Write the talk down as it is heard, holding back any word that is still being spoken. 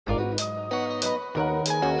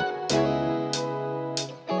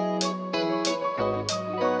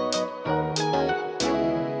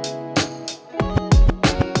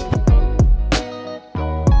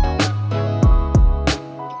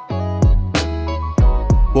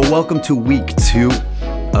Well, welcome to week 2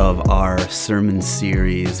 of our sermon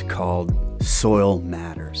series called Soil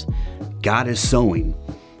Matters. God is sowing.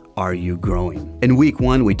 Are you growing? In week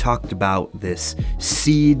 1, we talked about this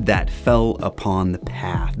seed that fell upon the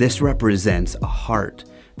path. This represents a heart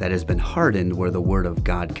that has been hardened where the word of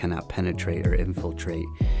God cannot penetrate or infiltrate.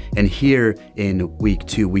 And here in week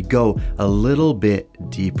 2, we go a little bit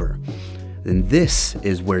deeper. And this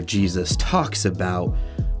is where Jesus talks about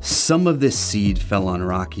some of this seed fell on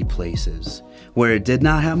rocky places where it did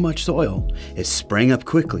not have much soil. It sprang up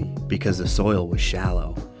quickly because the soil was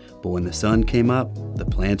shallow. But when the sun came up, the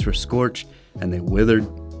plants were scorched and they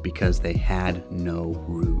withered because they had no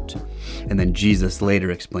root. And then Jesus later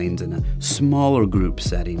explains in a smaller group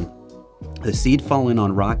setting, the seed falling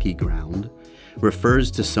on rocky ground refers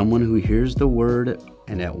to someone who hears the word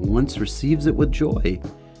and at once receives it with joy.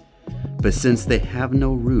 But since they have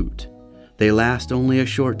no root, they last only a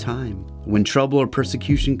short time. When trouble or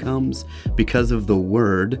persecution comes because of the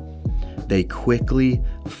word, they quickly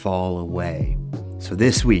fall away. So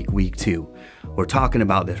this week 2, we're talking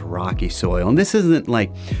about this rocky soil. And this isn't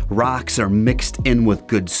like rocks are mixed in with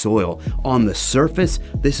good soil. On the surface,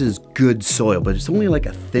 this is good soil, but it's only like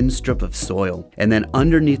a thin strip of soil. And then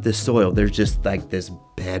underneath the soil, there's just like this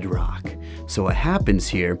bedrock. So what happens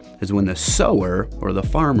here is when the sower or the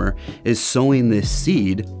farmer is sowing this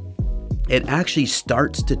seed, it actually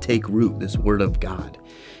starts to take root, this word of God.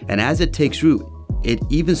 And as it takes root, it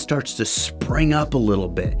even starts to spring up a little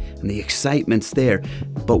bit and the excitement's there.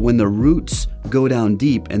 But when the roots go down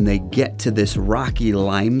deep and they get to this rocky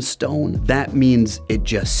limestone, that means it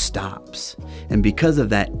just stops. And because of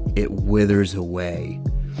that, it withers away.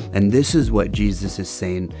 And this is what Jesus is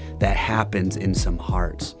saying that happens in some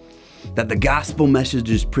hearts. That the gospel message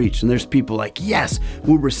is preached and there's people like, yes,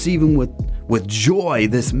 we're receiving with joy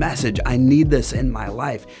this message. I need this in my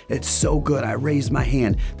life. It's so good. I raise my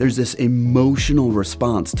hand. There's this emotional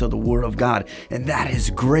response to the word of God, and that is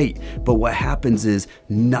great. But what happens is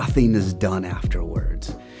nothing is done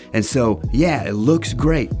afterwards. And so, yeah, it looks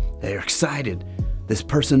great. They're excited. This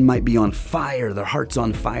person might be on fire. Their heart's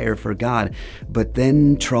on fire for God, but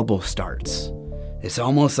then trouble starts. It's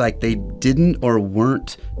almost like they didn't or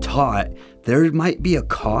weren't taught there might be a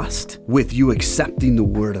cost with you accepting the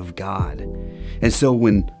word of God. And so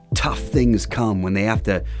when tough things come, when they have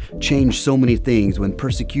to change so many things, when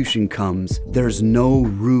persecution comes, there's no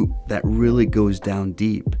root that really goes down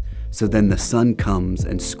deep. So then the sun comes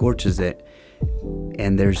and scorches it,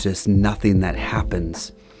 and there's just nothing that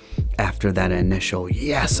happens after that initial,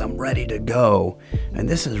 yes, I'm ready to go. And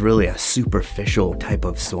this is really a superficial type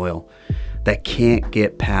of soil that can't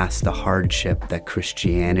get past the hardship that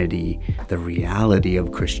Christianity, the reality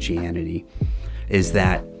of Christianity, is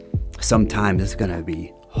that sometimes it's going to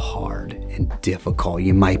be hard and difficult.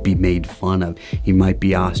 You might be made fun of. You might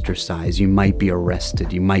be ostracized. You might be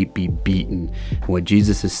arrested. You might be beaten. What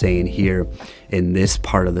Jesus is saying here in this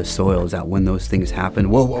part of the soil is that when those things happen,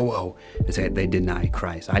 whoa, it's that they deny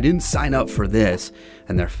Christ. I didn't sign up for this.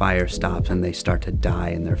 And their fire stops and they start to die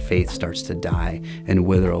and their faith starts to die and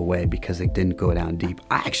wither away because they didn't go down deep.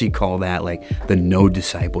 I actually call that like the no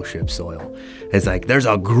discipleship soil. It's like there's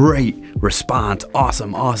a great response,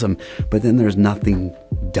 awesome, but then there's nothing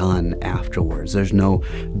done afterwards. There's no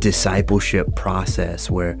discipleship process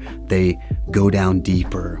where they go down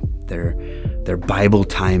deeper. Their Bible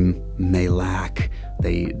time may lack.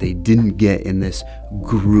 They didn't get in this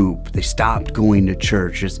group. They stopped going to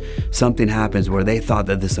church. Just something happens where they thought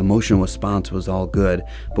that this emotional response was all good,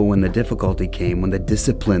 but when the difficulty came, when the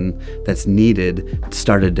discipline that's needed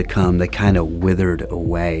started to come, they kind of withered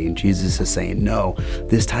away. And Jesus is saying, no,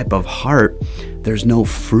 this type of heart, there's no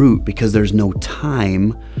fruit because there's no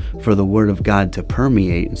time for the word of God to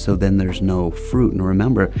permeate, and so then there's no fruit. And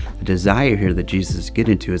remember, the desire here that Jesus is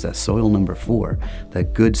getting to is that soil number 4,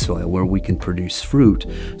 that good soil where we can produce fruit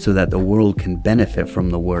so that the world can benefit from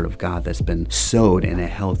the word of God that's been sowed in a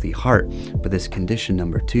healthy heart. But this condition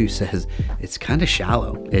number 2 says it's kind of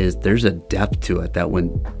shallow. There's a depth to it that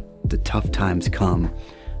when the tough times come,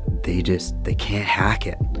 they can't hack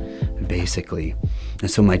it, basically. And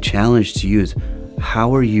so my challenge to you is,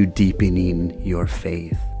 how are you deepening your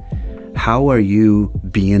faith? How are you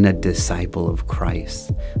being a disciple of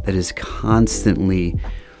Christ that is constantly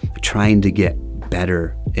trying to get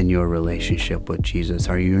better in your relationship with Jesus?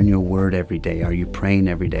 Are you in your word every day? Are you praying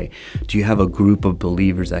every day? Do you have a group of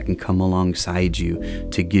believers that can come alongside you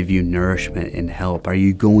to give you nourishment and help? Are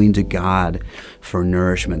you going to God for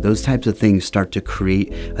nourishment? Those types of things start to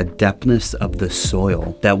create a depthness of the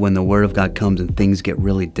soil that when the word of God comes and things get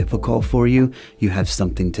really difficult for you, you have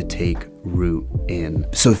something to take root in.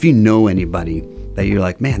 So if you know anybody that you're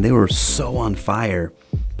like, man, they were so on fire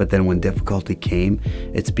But then when difficulty came,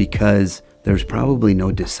 it's because there's probably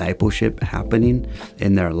no discipleship happening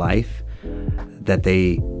in their life, that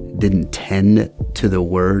they didn't tend to the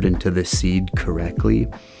word and to the seed correctly.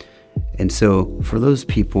 And so for those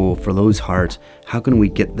people, for those hearts, how can we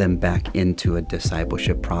get them back into a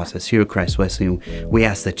discipleship process? Here at Christ Wesleyan, we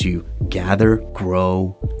ask that you gather,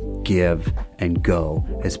 grow, give, and go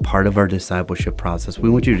as part of our discipleship process.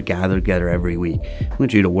 We want you to gather together every week. We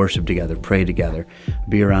want you to worship together, pray together,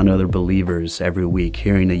 be around other believers every week,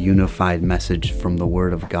 hearing a unified message from the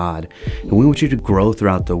Word of God. And we want you to grow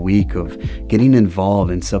throughout the week of getting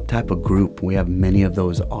involved in some type of group. We have many of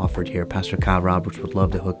those offered here. Pastor Kyle Roberts would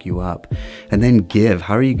love to hook you up. And then give.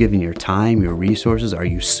 How are you giving your time, your resources? Are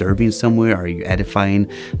you serving somewhere? Are you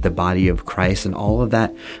edifying the body of Christ? And all of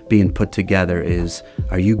that being put together is,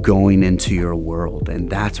 are you going into your world? And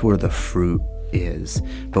that's where the fruit is.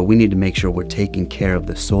 But we need to make sure we're taking care of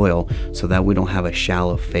the soil so that we don't have a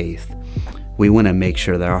shallow faith. We want to make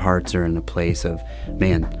sure that our hearts are in a place of,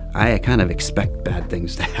 man, I kind of expect bad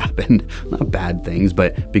things to happen. Not bad things,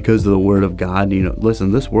 but because of the Word of God,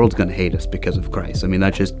 listen, this world's going to hate us because of Christ. I mean,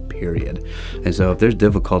 that's just period. And so if there's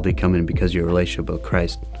difficulty coming because of your relationship with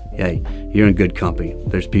Christ, hey, you're in good company.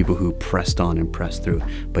 There's people who pressed on and pressed through.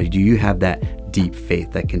 But do you have that deep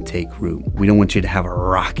faith that can take root? We don't want you to have a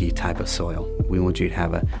rocky type of soil. We want you to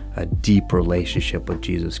have a deep relationship with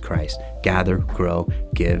Jesus Christ. Gather, grow,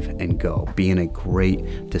 give, and go. Be in a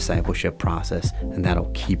great discipleship process, and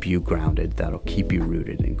that'll keep you grounded. That'll keep you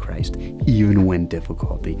rooted in Christ, even when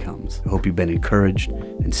difficulty comes. I hope you've been encouraged,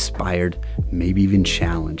 inspired, maybe even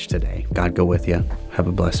challenged today. God go with you. Have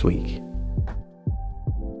a blessed week.